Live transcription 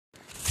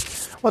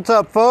What's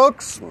up,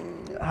 folks?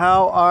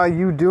 How are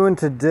you doing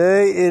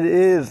today? It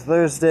is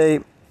Thursday,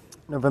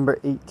 November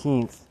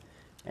 18th,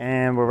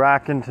 and we're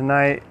rocking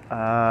tonight.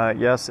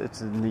 Yes,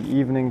 it's in the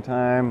evening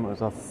time. It was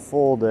a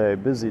full day,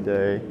 busy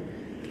day,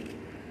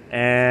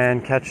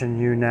 and catching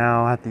you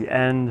now at the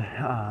end.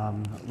 A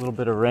little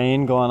bit of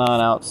rain going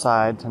on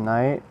outside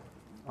tonight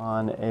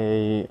on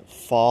a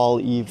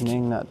fall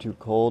evening, not too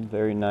cold,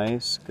 very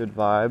nice, good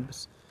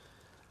vibes.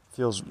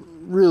 Feels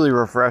really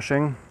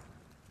refreshing.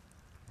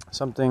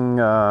 Something,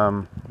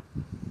 that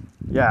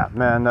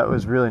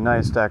was really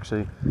nice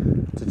to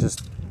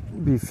just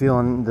be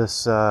feeling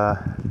this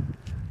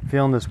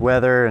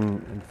weather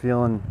and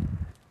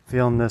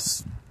feeling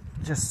this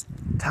just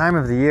time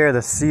of the year,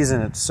 this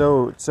season. It's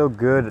so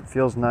good. It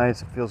feels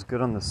nice. It feels good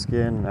on the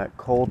skin. That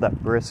cold,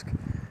 that brisk.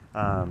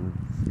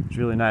 It's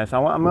really nice. I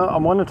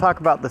want to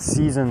talk about the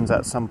seasons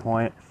at some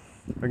point.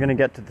 We're going to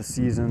get to the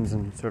seasons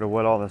and sort of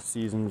what all the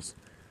seasons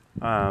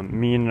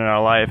mean in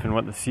our life and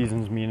what the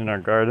seasons mean in our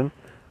garden.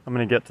 I'm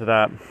going to get to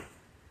that.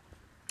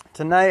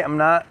 Tonight, I'm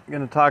not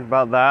going to talk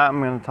about that. I'm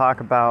going to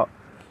talk about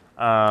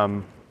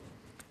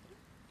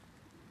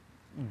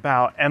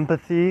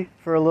empathy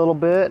for a little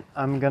bit.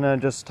 I'm going to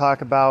just talk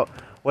about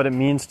what it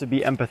means to be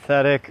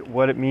empathetic,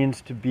 what it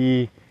means to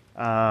be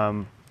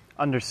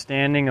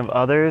understanding of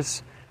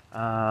others,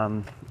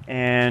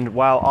 and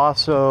while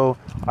also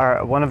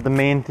one of the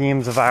main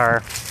themes of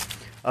our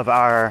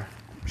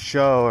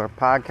show or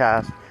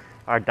podcast,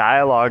 our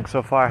dialogue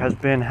so far has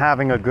been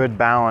having a good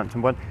balance.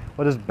 And what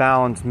does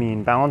balance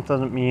mean? Balance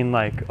doesn't mean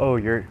like,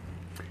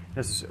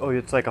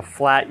 it's like a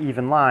flat,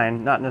 even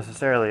line. Not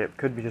necessarily. It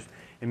could be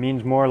it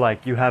means more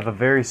like you have a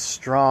very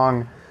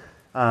strong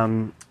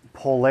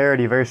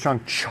polarity, very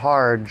strong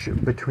charge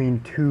between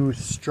two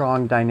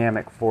strong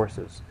dynamic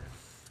forces.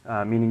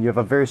 Meaning you have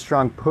a very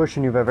strong push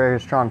and you have a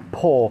very strong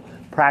pull.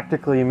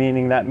 Practically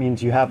meaning that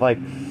means you have like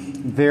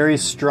very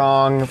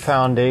strong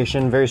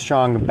foundation, very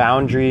strong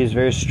boundaries,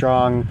 very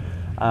strong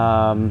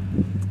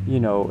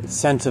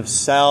sense of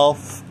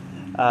self,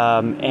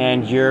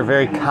 and you're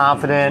very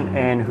confident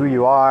in who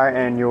you are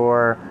and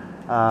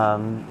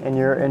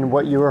and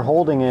what you are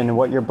holding in and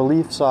what your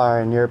beliefs are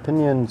and your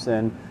opinions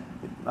and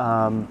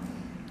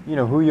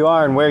who you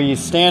are and where you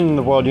stand in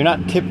the world. You're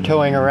not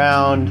tiptoeing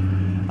around.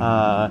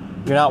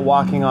 You're not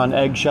walking on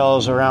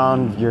eggshells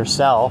around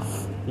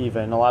yourself.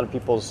 Even a lot of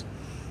people's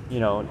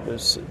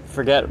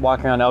forget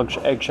walking on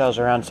eggshells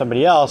around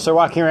somebody else. They're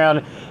walking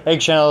around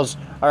eggshells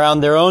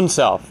around their own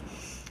self,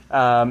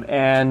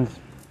 and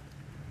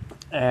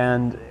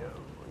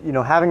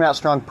having that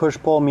strong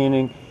push-pull,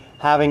 meaning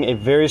having a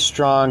very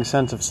strong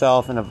sense of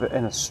self and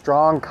a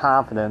strong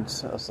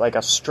confidence. It's like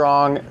a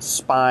strong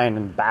spine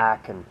and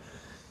back and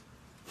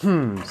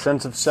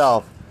sense of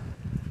self.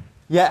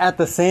 Yet at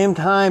the same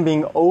time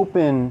being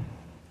open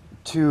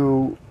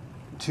to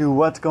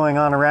what's going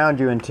on around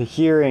you, and to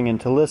hearing and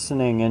to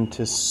listening and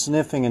to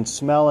sniffing and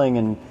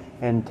smelling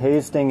and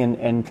tasting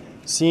and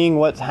seeing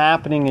what's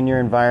happening in your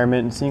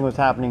environment and seeing what's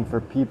happening for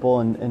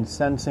people and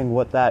sensing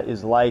what that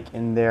is like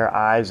in their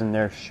eyes and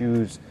their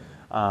shoes.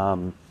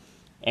 And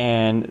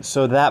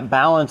so that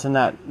balance and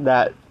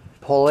that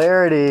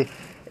polarity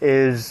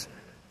is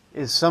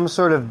some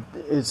sort of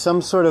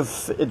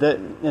that,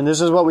 and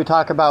this is what we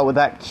talk about with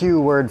that Q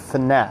word,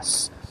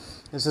 finesse.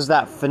 This is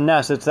that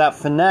finesse. It's that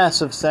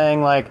finesse of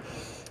saying like,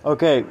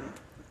 okay,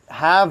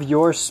 have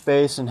your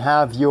space and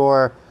have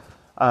your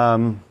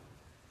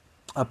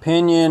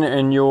opinion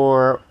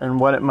and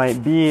what it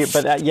might be,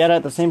 but yet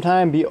at the same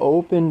time be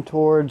open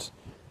towards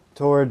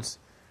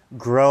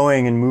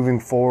growing and moving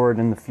forward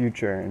in the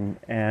future.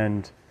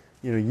 And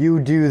you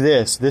do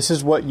this. This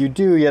is what you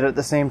do. Yet at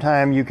the same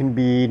time, you can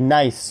be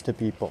nice to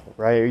people,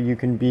 right? Or you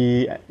can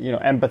be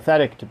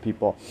empathetic to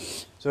people.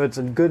 So it's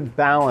a good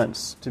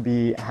balance to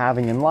be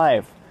having in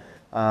life.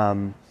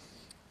 I'm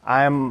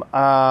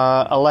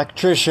an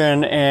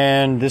electrician,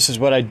 and this is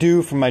what I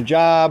do for my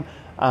job.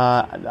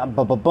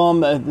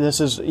 This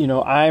is,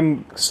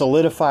 I'm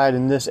solidified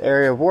in this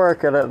area of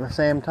work, and at the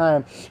same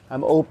time,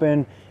 I'm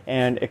open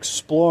and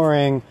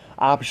exploring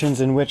options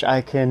in which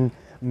I can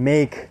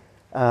make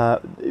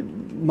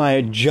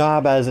my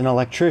job as an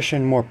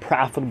electrician more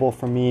profitable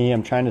for me.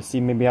 I'm trying to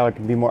see maybe how I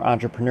can be more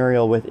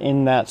entrepreneurial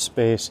within that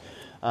space.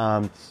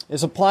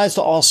 This applies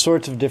to all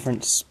sorts of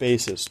different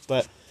spaces,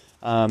 but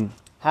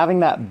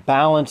having that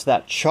balance,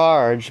 that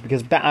charge,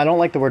 because I don't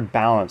like the word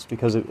balance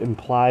because it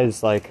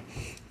implies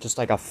just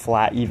like a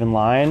flat, even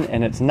line,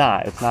 and it's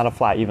not. It's not a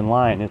flat, even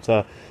line.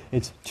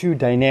 It's two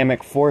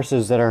dynamic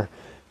forces that are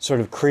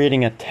sort of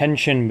creating a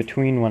tension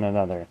between one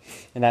another,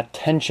 and that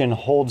tension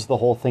holds the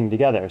whole thing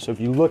together. So if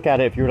you look at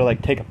it, if you were to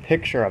take a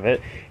picture of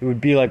it, it would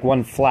be like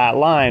one flat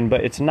line,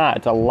 but it's not.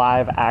 It's a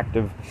live,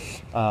 active,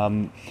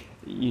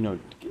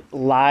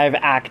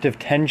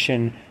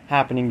 tension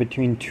happening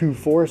between two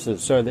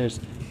forces. So there's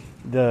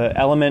the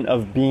element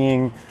of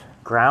being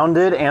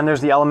grounded, and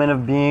there's the element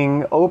of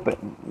being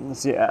open.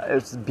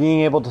 It's being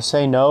able to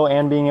say no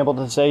and being able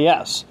to say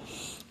yes.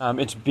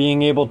 It's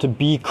being able to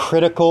be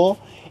critical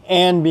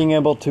and being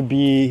able to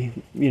be,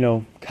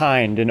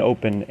 kind and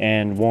open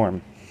and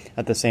warm.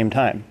 at the same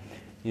time,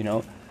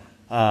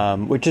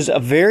 which is a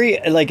very,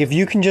 if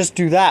you can just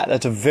do that,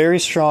 that's a very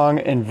strong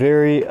and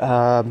very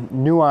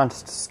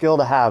nuanced skill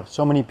to have.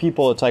 So many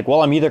people, it's like,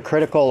 well, I'm either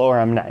critical or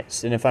I'm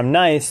nice. And if I'm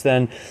nice,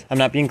 then I'm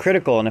not being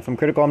critical. And if I'm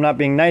critical, I'm not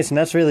being nice. And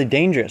that's really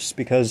dangerous,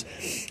 because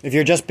if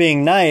you're just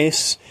being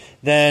nice,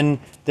 then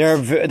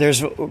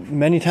there's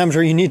many times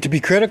where you need to be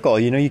critical.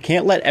 You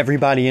can't let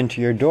everybody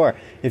into your door.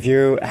 If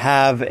you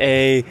have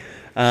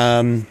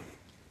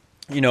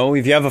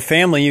if you have a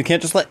family, you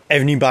can't just let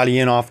anybody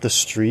in off the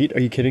street. Are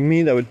you kidding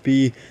me? That would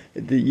be,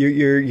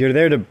 you're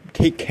there to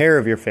take care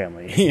of your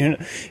family.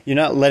 You're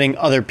not letting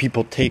other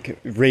people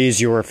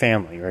raise your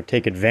family or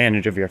take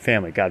advantage of your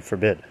family. God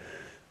forbid.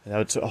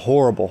 That's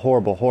horrible,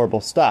 horrible, horrible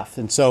stuff.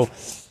 And so,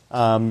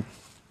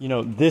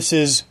 this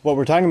is what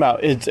we're talking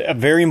about. It's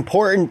very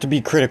important to be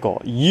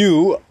critical.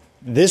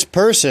 This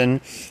person,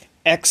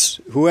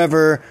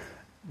 whoever,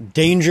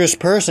 dangerous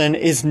person,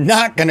 is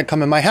not going to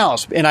come in my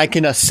house, and I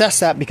can assess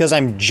that because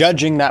I'm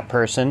judging that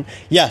person.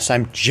 Yes,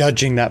 I'm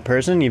judging that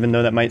person, even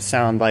though that might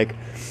sound like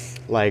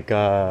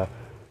not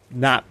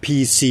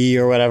PC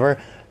or whatever.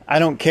 I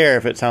don't care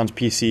if it sounds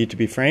PC, to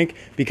be frank,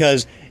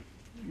 because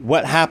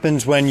what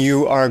happens when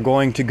you are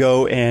going to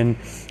go and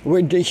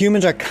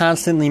humans are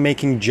constantly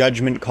making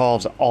judgment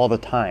calls all the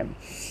time.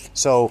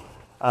 So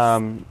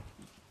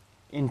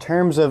in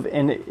terms of,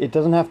 and it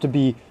doesn't have to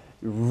be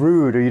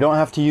rude, or you don't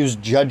have to use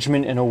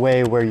judgment in a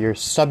way where you're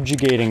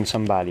subjugating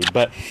somebody,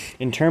 but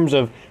in terms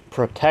of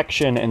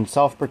protection and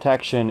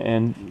self-protection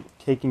and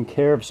taking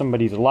care of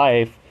somebody's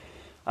life,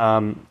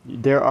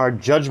 there are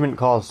judgment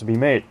calls to be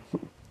made.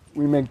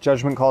 We make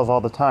judgment calls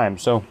all the time.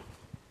 So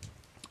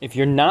if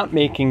you're not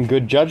making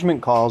good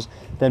judgment calls,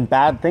 then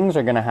bad things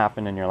are going to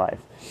happen in your life.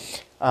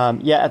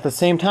 Yet at the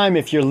same time,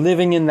 if you're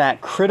living in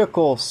that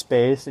critical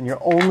space and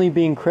you're only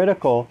being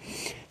critical,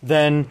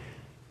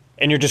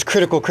 and you're just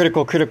critical,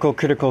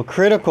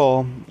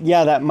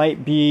 yeah, that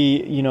might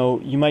be,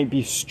 you might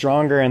be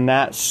stronger in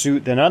that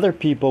suit than other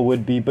people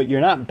would be, but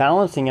you're not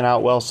balancing it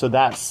out well, so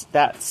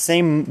that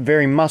same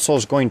very muscle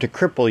is going to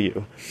cripple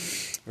you,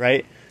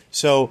 right?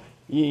 So,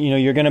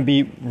 you're going to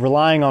be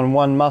relying on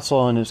one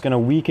muscle, and it's going to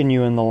weaken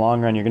you in the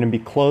long run. You're going to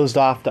be closed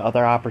off to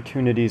other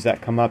opportunities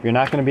that come up. You're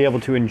not going to be able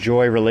to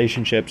enjoy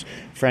relationships,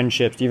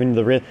 friendships, even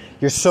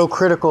you're so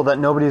critical that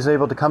nobody's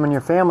able to come in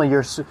your family.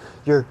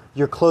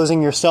 You're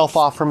closing yourself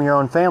off from your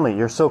own family.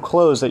 You're so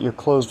closed that you're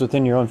closed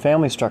within your own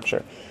family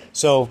structure.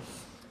 So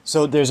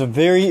there's a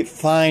very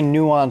fine,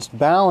 nuanced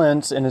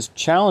balance, and it's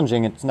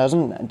challenging. It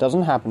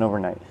doesn't happen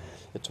overnight.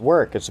 It's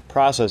work. It's a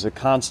process. A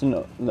constant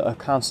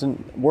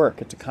work.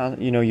 It's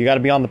you got to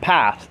be on the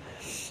path.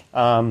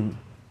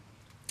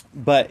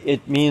 But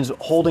it means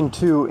holding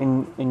two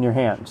in your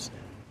hands,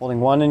 holding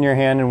one in your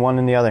hand and one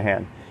in the other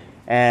hand,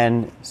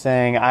 and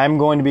saying, "I'm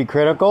going to be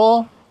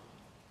critical.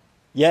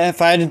 Yeah,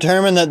 if I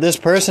determine that this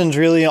person's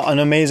really an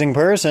amazing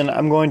person,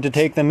 I'm going to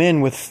take them in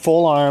with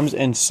full arms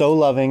and so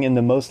loving, in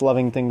the most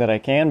loving thing that I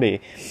can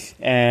be,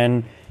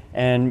 and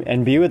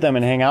be with them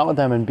and hang out with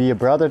them and be a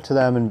brother to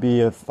them and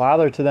be a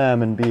father to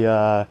them and be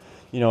a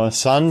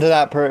son to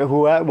that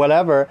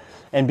whatever,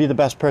 and be the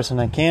best person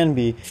I can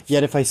be.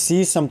 Yet if I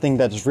see something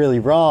that's really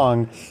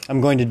wrong, I'm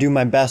going to do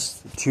my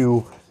best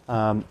to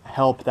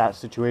help that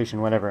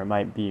situation, whatever it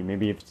might be.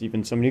 Maybe if it's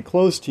even somebody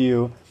close to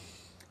you,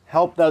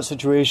 help that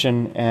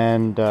situation.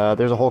 And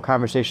there's a whole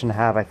conversation to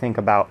have, I think,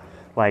 about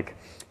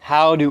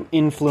how to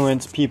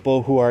influence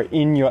people who are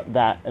in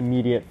that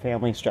immediate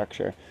family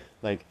structure,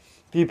 like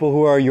people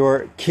who are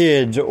your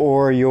kids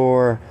or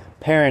your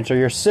parents or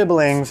your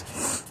siblings,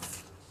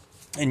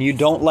 and you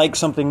don't like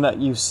something that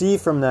you see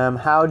from them.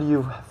 How do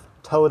you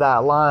toe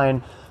that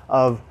line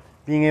of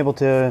being able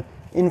to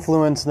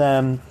influence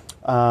them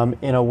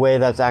in a way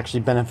that's actually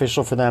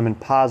beneficial for them and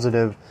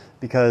positive?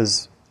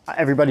 Because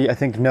everybody, I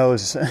think,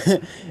 knows,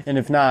 and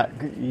if not,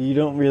 you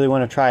don't really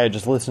want to try it.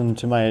 Just listen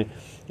to my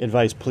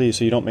advice, please,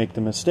 so you don't make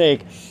the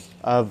mistake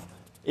of,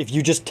 if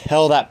you just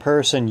tell that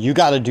person, you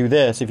got to do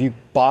this, if you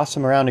boss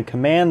them around and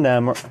command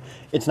them,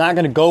 it's not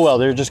going to go well.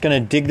 They're just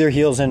going to dig their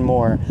heels in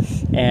more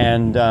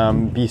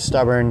and be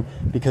stubborn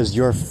because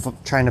you're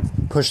trying to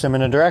push them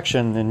in a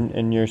direction,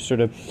 and you're sort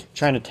of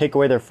trying to take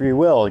away their free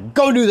will.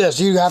 Go do this.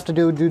 You have to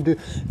do.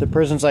 The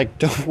person's like,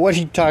 what are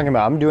you talking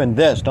about? I'm doing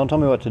this. Don't tell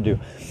me what to do.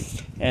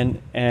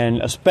 And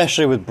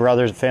especially with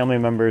brothers, family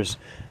members,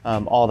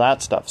 all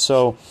that stuff.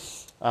 So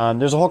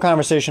there's a whole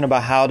conversation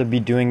about how to be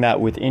doing that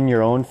within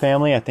your own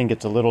family. I think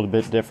it's a little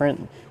bit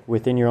different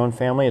within your own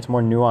family. It's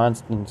more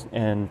nuanced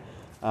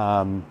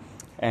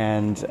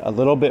and a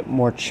little bit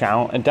more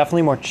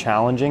definitely more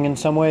challenging in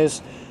some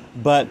ways.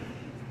 But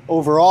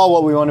overall,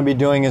 what we want to be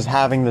doing is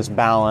having this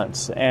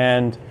balance.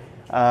 And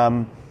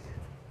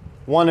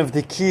one of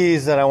the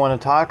keys that I want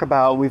to talk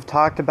about, we've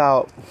talked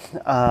about.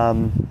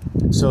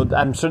 So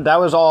that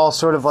was all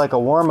sort of like a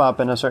warm up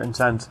in a certain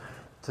sense,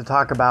 to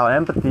talk about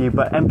empathy,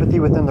 but empathy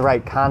within the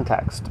right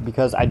context,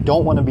 because I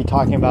don't want to be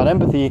talking about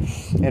empathy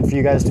and for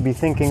you guys to be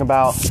thinking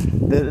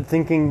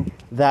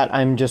that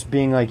I'm just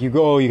being like, you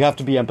have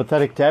to be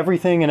empathetic to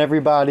everything and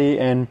everybody,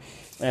 and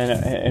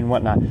and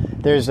whatnot.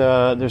 There's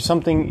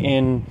something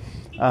in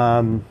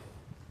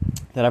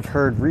that I've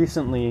heard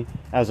recently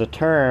as a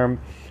term,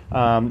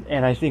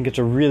 and I think it's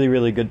a really,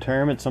 really good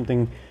term. It's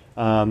something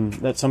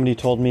that somebody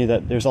told me,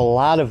 that there's a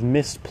lot of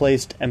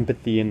misplaced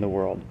empathy in the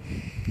world.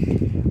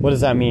 What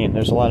does that mean?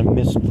 There's a lot of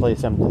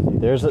misplaced empathy.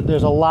 There's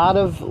a lot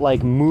of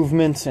like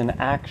movements and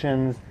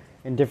actions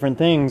and different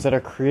things that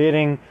are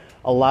creating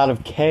a lot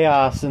of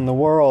chaos in the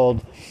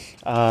world,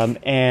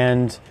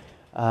 and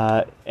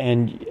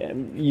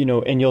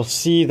you'll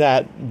see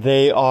that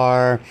they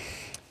are.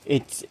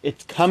 It's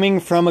coming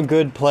from a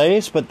good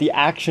place, but the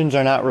actions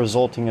are not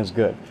resulting as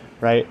good,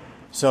 right?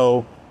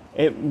 So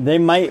they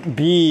might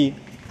be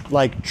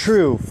like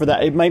true for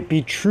that. It might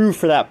be true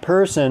for that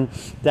person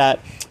that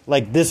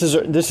like this is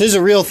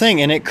a real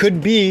thing, and it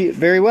could be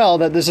very well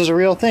that this is a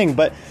real thing,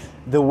 but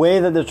the way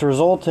that it's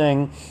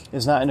resulting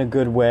is not in a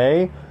good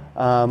way,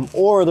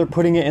 or they're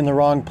putting it in the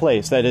wrong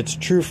place. That it's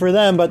true for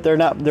them, but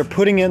they're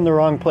putting it in the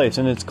wrong place,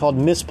 and it's called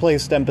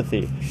misplaced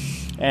empathy.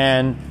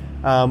 And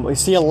we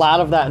see a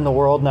lot of that in the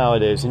world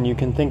nowadays, and you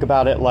can think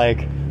about it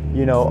like,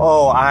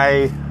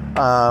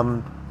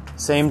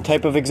 same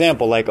type of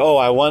example, like,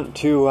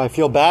 I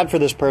feel bad for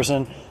this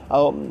person,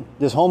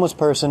 this homeless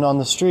person on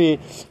the street,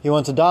 he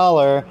wants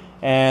 $1,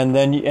 and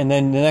then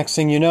the next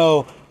thing you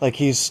know, like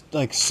he's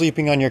like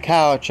sleeping on your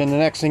couch, and the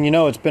next thing you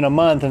know, it's been a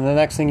month, and the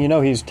next thing you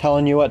know, he's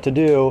telling you what to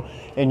do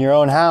in your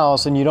own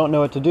house, and you don't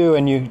know what to do,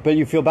 but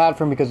you feel bad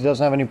for him because he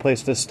doesn't have any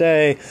place to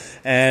stay,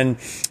 and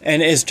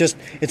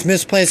it's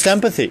misplaced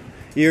empathy.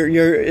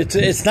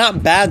 It's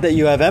not bad that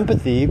you have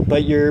empathy,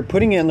 but you're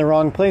putting it in the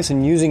wrong place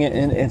and using it,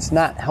 and it's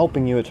not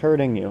helping you, it's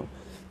hurting you.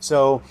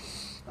 So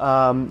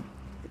to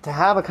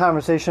have a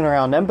conversation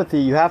around empathy,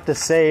 you have to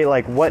say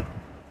like what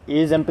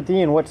is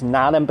empathy and what's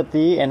not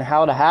empathy, and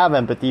how to have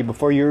empathy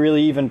before you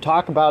really even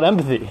talk about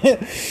empathy.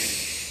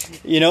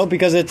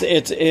 Because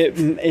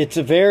it's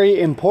very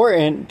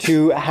important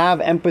to have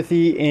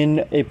empathy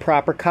in a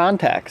proper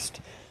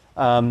context,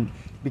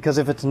 because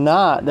if it's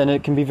not, then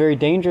it can be very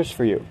dangerous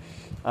for you.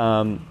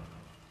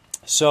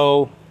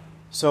 So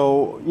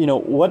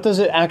what does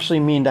it actually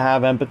mean to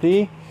have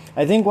empathy?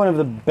 I think one of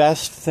the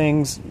best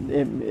things,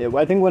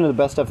 one of the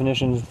best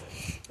definitions,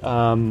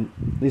 at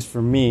least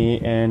for me,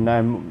 and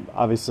I'm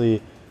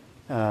obviously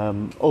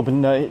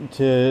open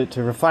to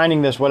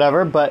refining this,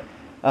 whatever, but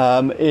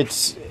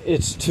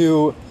it's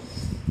to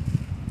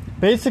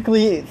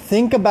basically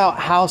think about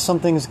how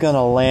something's going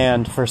to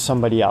land for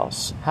somebody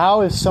else.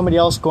 How is somebody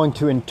else going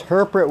to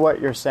interpret what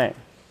you're saying?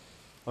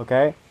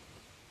 Okay?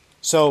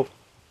 So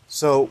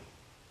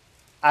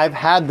I've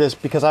had this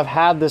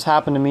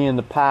happen to me in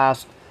the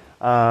past,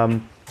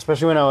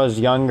 especially when I was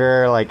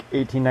younger, like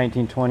 18,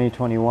 19, 20,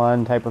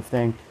 21 type of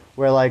thing,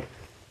 where like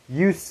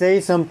you say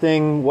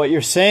something, what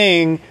you're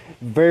saying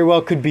very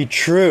well could be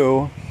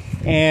true,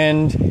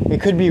 and it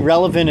could be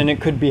relevant and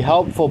it could be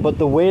helpful, but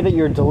the way that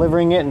you're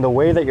delivering it and the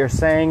way that you're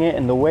saying it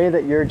and the way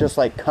that you're just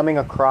like coming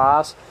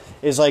across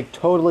is like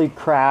totally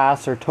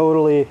crass or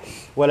totally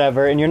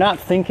whatever, and you're not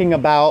thinking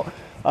about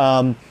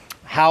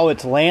how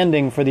it's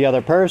landing for the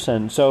other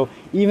person. So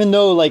even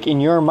though like in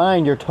your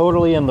mind you're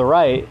totally in the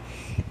right,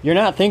 you're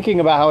not thinking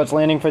about how it's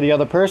landing for the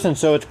other person,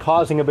 so it's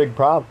causing a big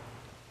problem.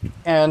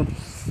 And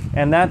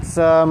that's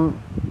an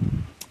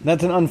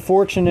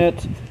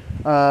unfortunate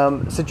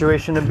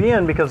situation to be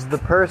in, because the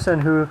person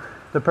who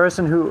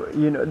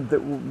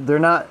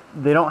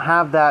they don't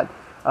have that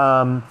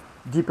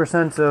deeper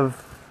sense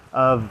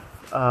of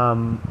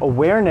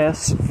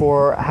awareness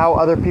for how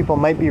other people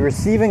might be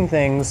receiving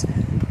things.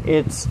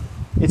 It's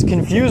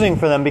confusing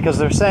for them, because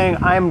they're saying,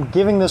 I'm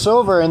giving this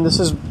over and this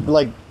is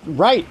like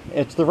right,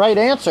 it's the right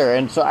answer,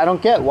 and so I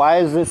don't get, why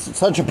is this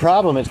such a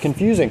problem? It's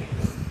confusing.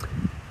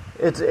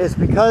 It's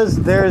because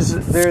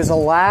there's a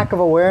lack of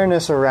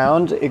awareness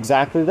around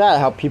exactly that,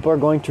 how people are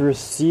going to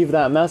receive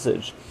that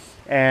message.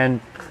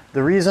 And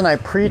the reason I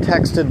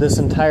pretexted this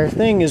entire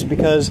thing is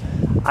because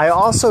I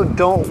also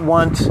don't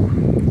want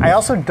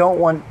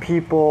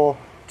people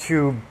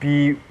to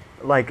be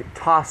like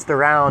tossed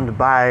around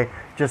by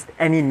just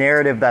any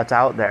narrative that's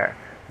out there.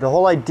 The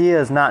whole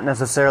idea is not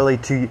necessarily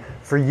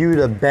for you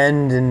to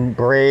bend and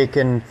break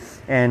and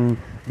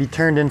be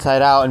turned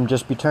inside out and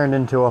just be turned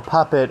into a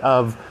puppet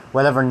of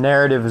whatever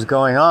narrative is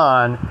going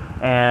on,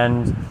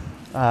 and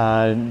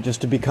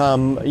just to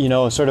become,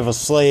 sort of a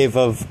slave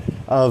of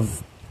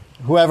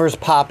whoever's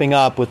popping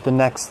up with the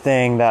next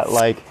thing that,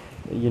 like,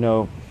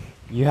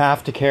 you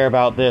have to care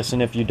about this,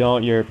 and if you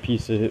don't, you're a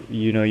piece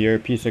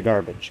of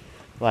garbage.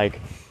 Like,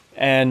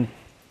 and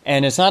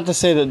it's not to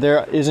say that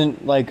there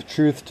isn't like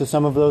truth to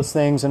some of those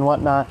things and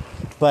whatnot,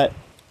 but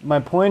my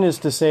point is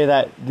to say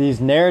that there's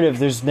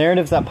narratives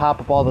that pop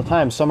up all the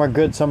time. Some are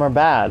good, some are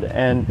bad,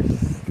 and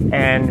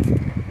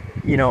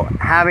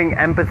having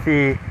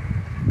empathy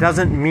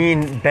doesn't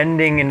mean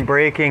bending and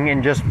breaking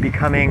and just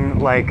becoming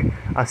like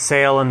a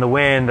sail in the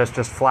wind that's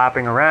just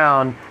flapping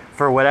around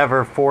for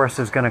whatever force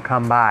is going to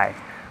come by.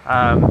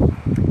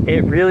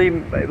 It really,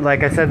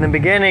 like I said in the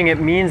beginning, it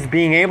means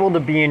being able to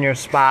be in your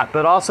spot,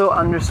 but also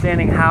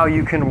understanding how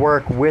you can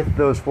work with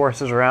those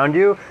forces around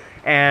you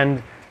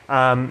and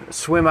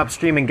swim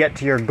upstream and get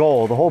to your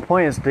goal. The whole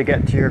point is to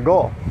get to your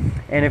goal.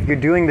 And if you're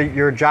doing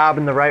your job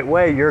in the right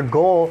way, your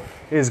goal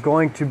is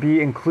going to be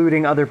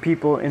including other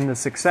people in the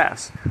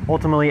success.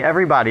 Ultimately,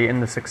 everybody in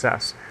the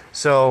success.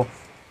 So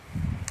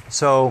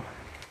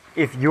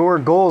if your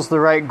goal is the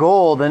right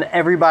goal, then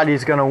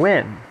everybody's going to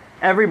win.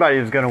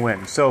 Everybody's going to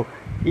win. So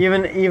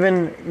even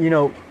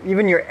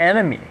your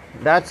enemy,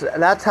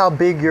 that's how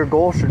big your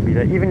goal should be.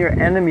 That even your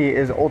enemy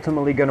is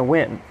ultimately going to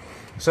win.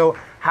 So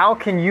how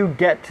can you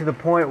get to the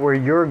point where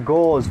your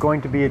goal is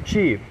going to be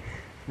achieved?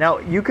 Now,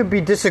 you could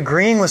be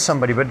disagreeing with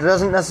somebody, but it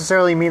doesn't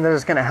necessarily mean that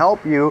it's going to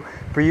help you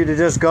for you to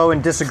just go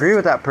and disagree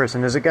with that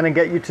person. Is it going to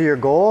get you to your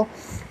goal?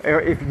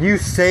 Or if you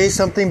say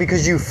something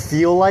because you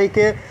feel like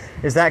it,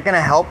 is that going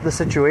to help the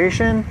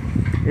situation?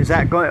 Is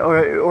that going,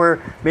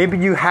 or maybe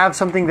you have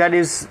something that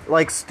is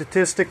like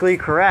statistically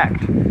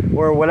correct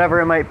or whatever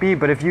it might be,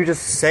 but if you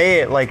just say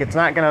it, like, it's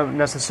not going to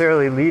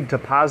necessarily lead to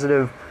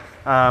positive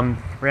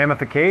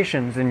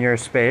ramifications in your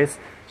space.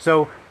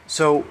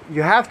 So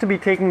you have to be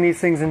taking these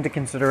things into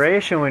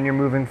consideration when you're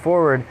moving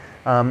forward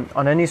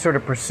on any sort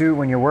of pursuit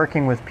when you're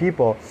working with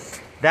people.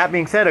 That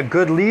being said, a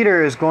good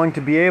leader is going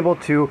to be able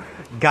to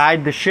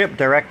guide the ship,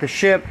 direct the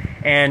ship,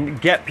 and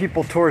get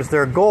people towards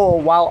their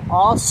goal, while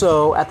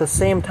also at the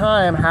same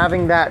time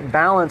having that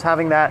balance,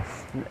 having that,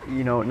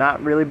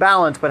 not really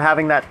balance, but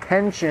having that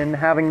tension,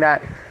 having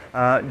that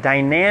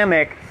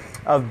dynamic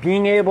of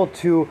being able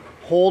to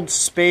hold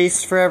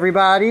space for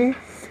everybody,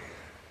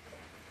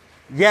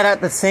 yet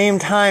at the same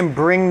time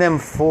bring them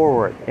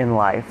forward in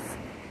life.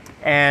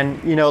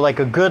 And, like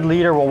a good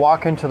leader will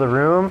walk into the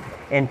room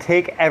and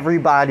take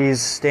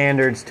everybody's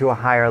standards to a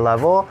higher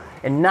level,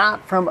 and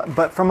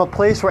but from a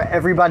place where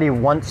everybody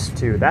wants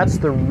to. That's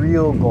the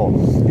real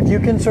goal. If you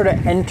can sort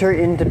of enter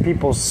into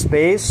people's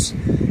space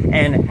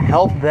and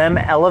help them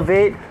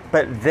elevate,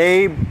 but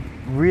they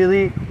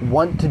really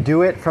want to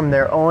do it from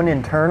their own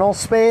internal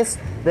space,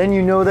 then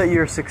you know that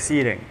you're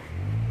succeeding.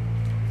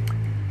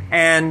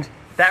 And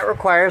that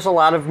requires a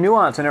lot of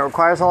nuance, and it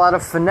requires a lot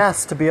of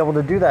finesse to be able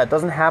to do that. It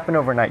doesn't happen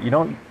overnight. You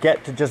don't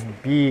get to just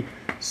be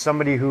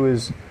somebody who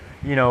is,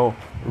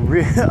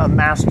 a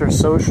master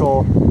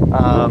social,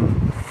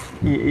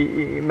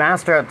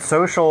 master at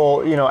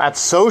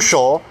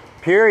social,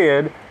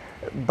 period,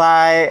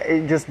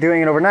 by just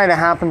doing it overnight. It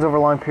happens over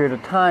a long period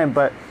of time,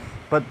 but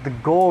the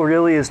goal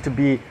really is to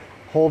be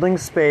holding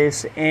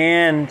space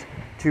and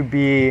to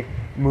be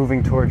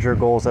moving towards your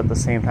goals at the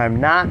same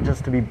time, not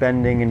just to be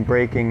bending and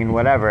breaking and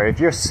whatever. If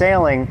you're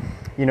sailing,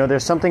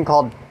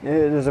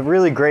 there's a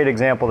really great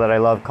example that I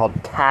love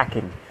called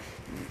tacking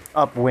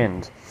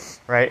upwind,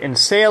 right? In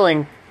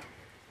sailing,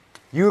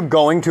 you're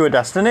going to a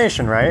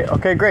destination, right?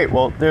 Okay, great.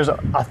 Well, there's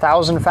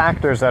 1,000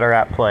 factors that are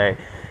at play.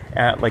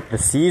 Like the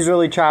sea's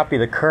really choppy,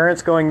 the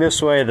current's going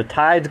this way, the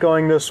tide's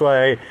going this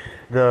way,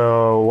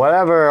 the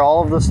whatever,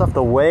 all of the stuff,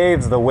 the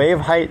waves, the wave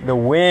height, the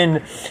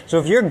wind. So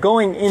if you're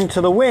going into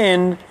the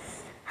wind,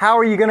 how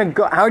are you going to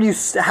go? How do you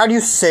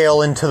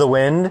sail into the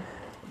wind,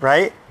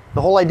 right?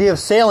 The whole idea of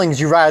sailing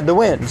is you ride the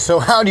wind. So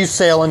how do you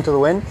sail into the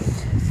wind?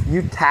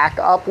 You tack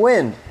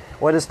upwind.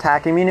 What does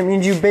tacking mean? It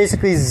means you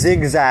basically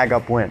zigzag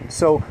upwind.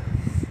 So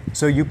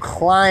you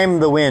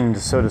climb the wind,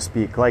 so to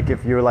speak. Like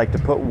if you were like to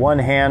put one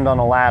hand on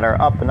a ladder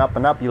up and up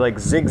and up, you like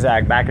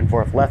zigzag back and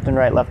forth, left and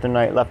right, left and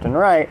right, left and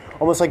right,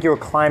 almost like you were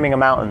climbing a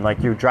mountain,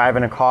 like you're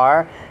driving a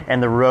car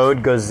and the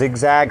road goes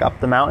zigzag up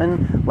the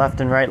mountain, left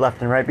and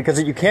right,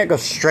 because you can't go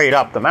straight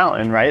up the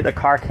mountain, right? The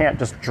car can't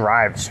just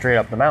drive straight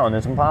up the mountain.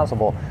 It's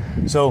impossible.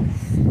 So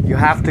you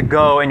have to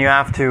go and you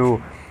have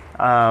to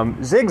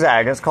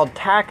zigzag. It's called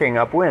tacking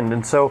upwind.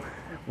 And so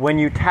when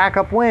you tack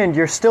upwind,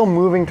 you're still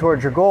moving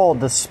towards your goal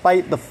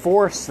despite the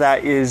force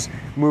that is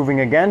moving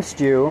against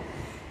you.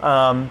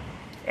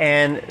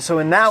 And so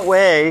in that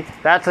way,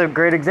 that's a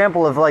great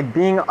example of like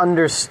being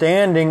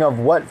understanding of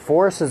what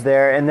force is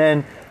there and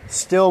then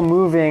still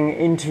moving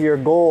into your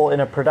goal in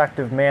a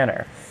productive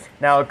manner.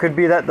 Now, it could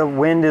be that the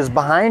wind is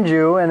behind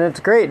you and it's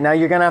great. Now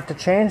you're going to have to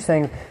change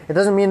things. It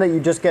doesn't mean that you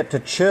just get to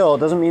chill. It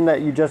doesn't mean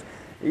that you just,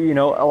 a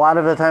lot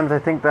of the times I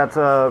think that's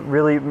a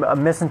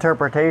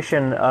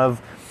misinterpretation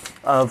of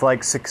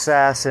like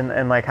success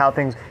and like how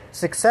things,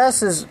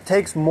 success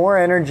takes more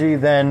energy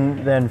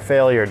than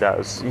failure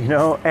does,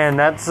 and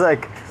that's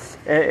like,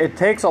 it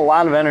takes a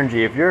lot of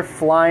energy. If you're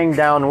flying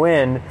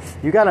downwind,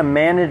 you got to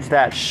manage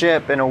that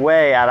ship in a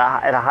way at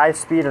a high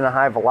speed and a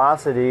high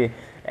velocity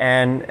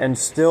and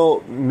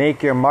still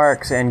make your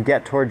marks and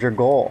get towards your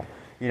goal.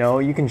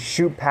 You can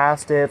shoot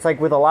past it. It's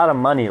like with a lot of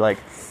money, like,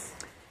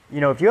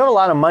 if you have a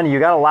lot of money, you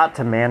got a lot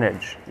to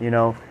manage,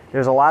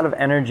 There's a lot of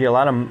energy, a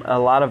lot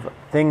of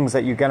things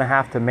that you're going to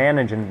have to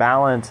manage and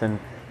balance, and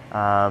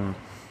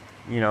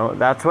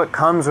that's what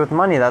comes with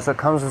money. That's what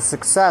comes with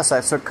success.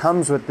 That's what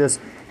comes with this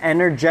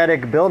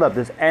energetic buildup,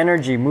 this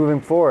energy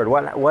moving forward.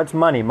 What's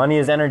money? Money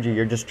is energy.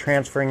 You're just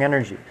transferring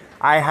energy.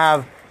 I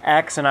have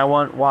X and I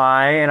want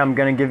Y, and I'm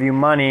going to give you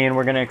money, and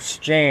we're going to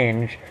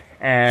exchange,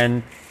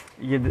 and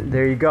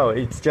there you go.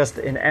 It's just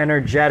an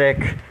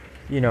energetic,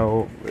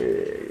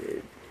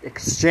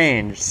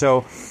 exchange.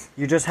 So,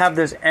 you just have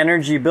this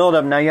energy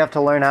buildup. Now you have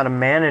to learn how to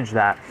manage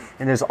that.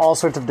 And there's all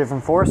sorts of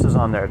different forces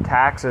on there.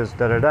 Taxes, et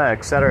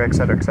cetera, et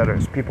cetera, et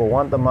cetera. So people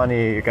want the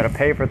money. You got to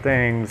pay for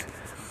things.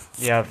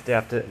 You have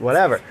to,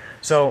 whatever.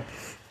 So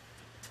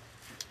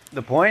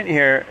the point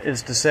here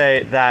is to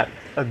say that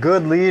a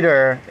good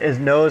leader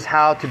knows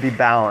how to be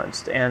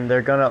balanced, and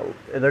they're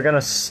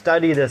gonna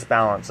study this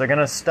balance. They're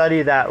gonna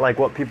study that, like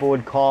what people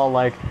would call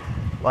like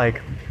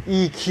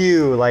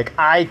EQ, like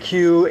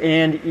IQ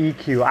and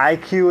EQ.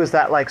 IQ is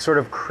that like sort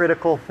of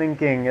critical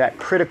thinking, that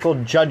critical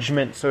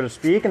judgment, so to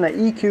speak, and the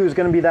EQ is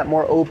going to be that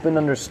more open,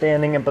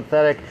 understanding,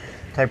 empathetic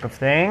type of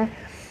thing.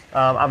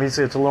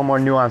 Obviously, it's a little more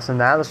nuanced than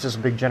that. That's just a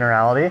big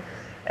generality.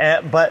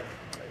 But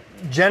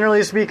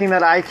generally speaking,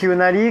 that IQ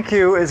and that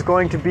EQ is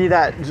going to be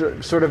that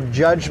sort of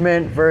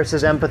judgment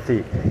versus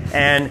empathy.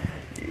 And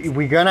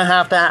we're going to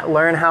have to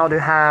learn how to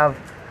have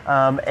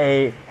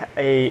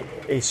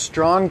a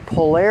strong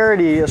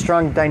polarity, a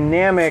strong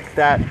dynamic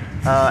that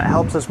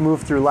helps us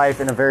move through life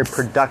in a very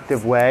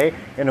productive way,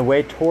 in a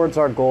way towards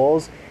our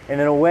goals, and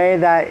in a way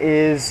that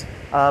is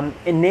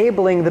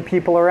enabling the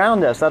people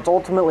around us. That's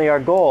ultimately our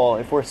goal.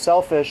 If we're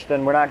selfish,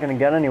 then we're not going to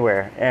get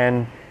anywhere.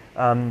 And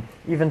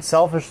even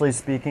selfishly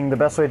speaking, the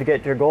best way to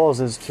get to your goals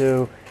is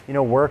to,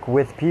 work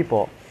with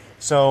people.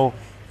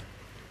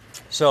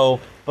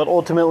 But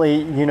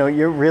ultimately,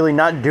 you're really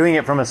not doing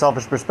it from a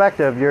selfish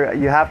perspective.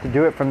 You have to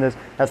do it from this.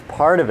 That's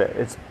part of it.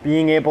 It's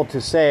being able to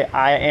say,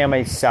 I am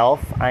a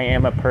self, I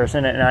am a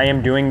person, and I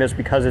am doing this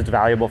because it's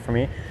valuable for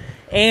me,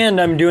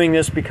 and I'm doing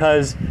this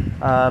because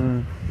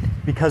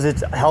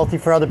it's healthy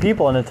for other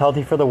people and it's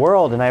healthy for the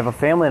world, and I have a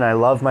family and I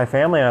love my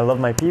family and I love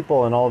my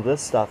people and all of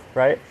this stuff,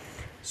 right?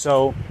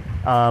 So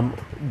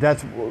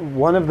that's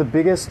one of the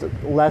biggest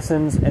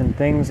lessons and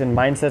things and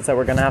mindsets that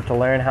we're going to have to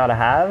learn how to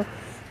have,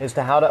 is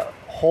how to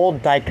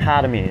hold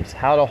dichotomies,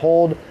 how to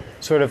hold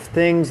sort of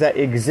things that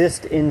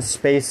exist in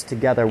space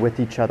together with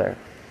each other.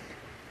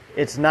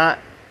 It's not,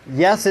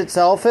 yes, it's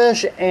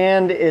selfish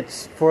and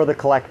it's for the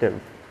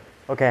collective.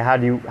 Okay, how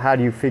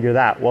do you figure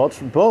that? Well, it's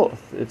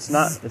both. It's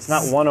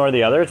not one or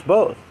the other, it's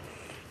both.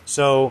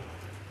 So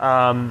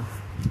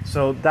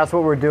that's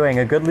what we're doing.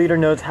 A good leader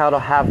knows how to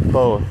have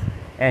both,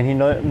 and he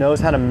knows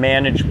how to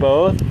manage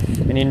both,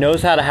 and he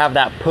knows how to have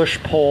that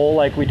push-pull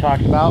like we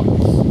talked about.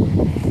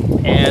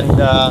 And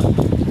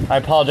I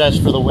apologize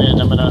for the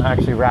wind. I'm going to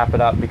actually wrap it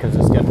up because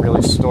it's getting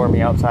really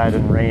stormy outside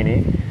and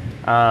rainy.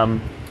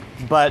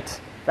 But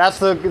that's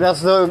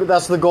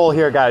the goal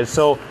here, guys.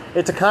 So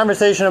it's a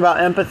conversation about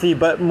empathy,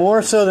 but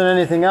more so than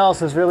anything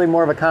else, is really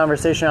more of a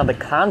conversation on the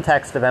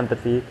context of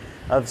empathy,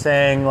 of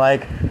saying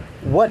like,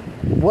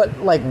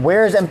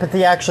 where is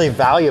empathy actually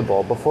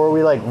valuable? Before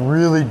we like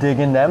really dig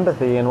into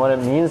empathy and what it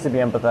means to be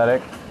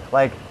empathetic,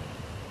 like,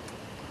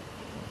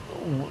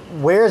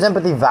 where is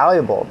empathy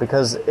valuable?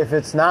 Because if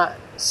it's not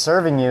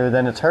serving you,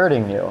 then it's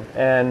hurting you.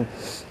 And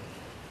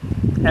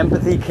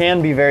empathy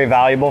can be very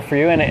valuable for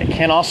you, and it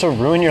can also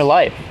ruin your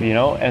life,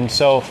 and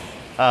so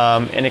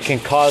and it can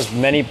cause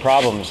many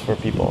problems for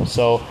people.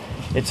 So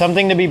it's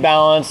something to be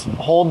balanced.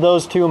 Hold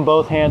those two in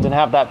both hands and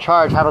have that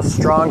charge. Have a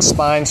strong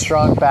spine,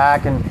 strong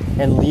back,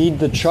 and lead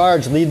the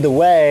charge, lead the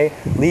way,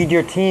 lead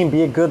your team,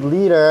 be a good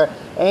leader,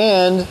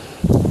 and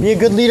be a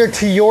good leader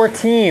to your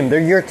team.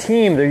 They're your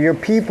team. They're your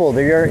people.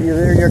 They're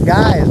your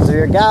guys. They're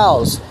your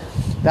gals.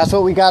 That's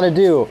what we got to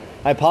do.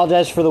 I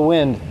apologize for the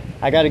wind.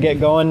 I got to get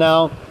going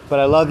now, but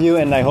I love you,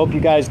 and I hope you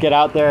guys get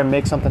out there and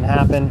make something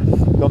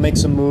happen. Go make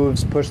some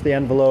moves, push the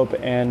envelope,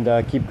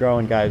 and keep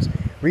growing, guys.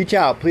 Reach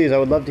out, please. I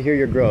would love to hear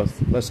your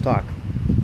growth. Let's talk.